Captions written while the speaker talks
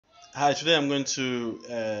Hi, today I'm going to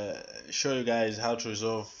show you guys how to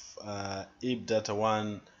resolve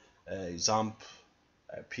ibdata1 XAMPP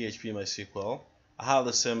PHP MySQL. I had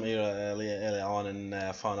the same error earlier on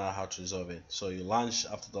and found out how to resolve it. So you launch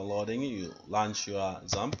after downloading, you launch your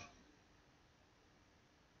XAMPP,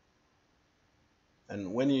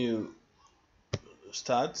 and when you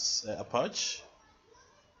start Apache,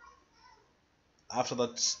 after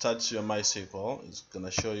that starts your MySQL, it's gonna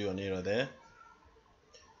show you an error there.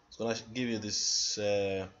 It's gonna give you this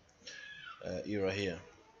error here.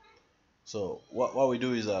 So what we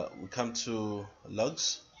do is we come to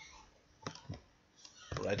logs,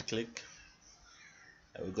 right click,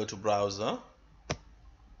 and we go to browser,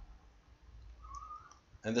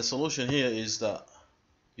 and the solution here is that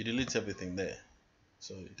you delete everything there.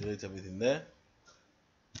 So you delete everything there.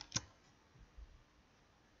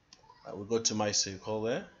 We go to MySQL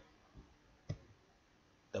there,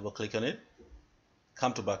 double click on it,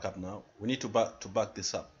 come to backup. Now we need to back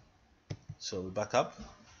this up. So we back up,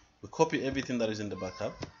 we copy everything that is in the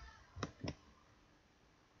backup,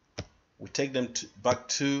 we take them back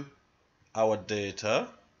to our data,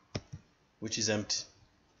 which is empty.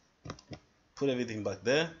 Put everything back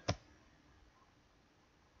there.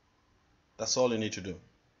 That's all you need to do.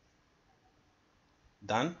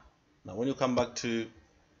 Done. Now when you come back to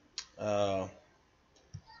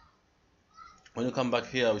when you come back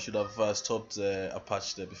here, we should have stopped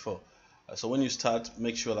Apache there before. So when you start,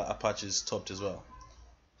 make sure that Apache is stopped as well.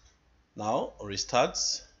 Now restart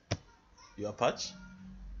your Apache.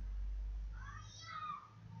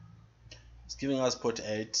 It's giving us port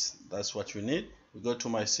 8. That's what we need. We go to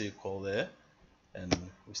MySQL there, and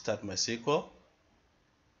we start MySQL,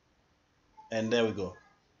 and there we go.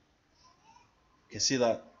 You can see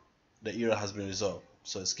that the error has been resolved.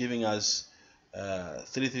 So it's giving us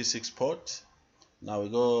 336 port. Now we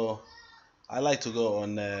go. I like to go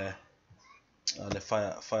on the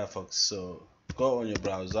Firefox. So go on your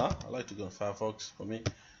browser. I like to go on Firefox for me.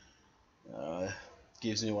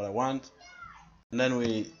 Gives me what I want. And then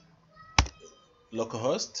we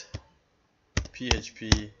localhost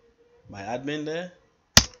PHP my admin there.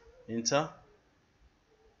 Enter.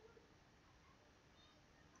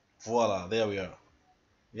 Voila, there we are.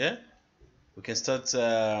 Yeah, we can start.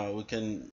 We can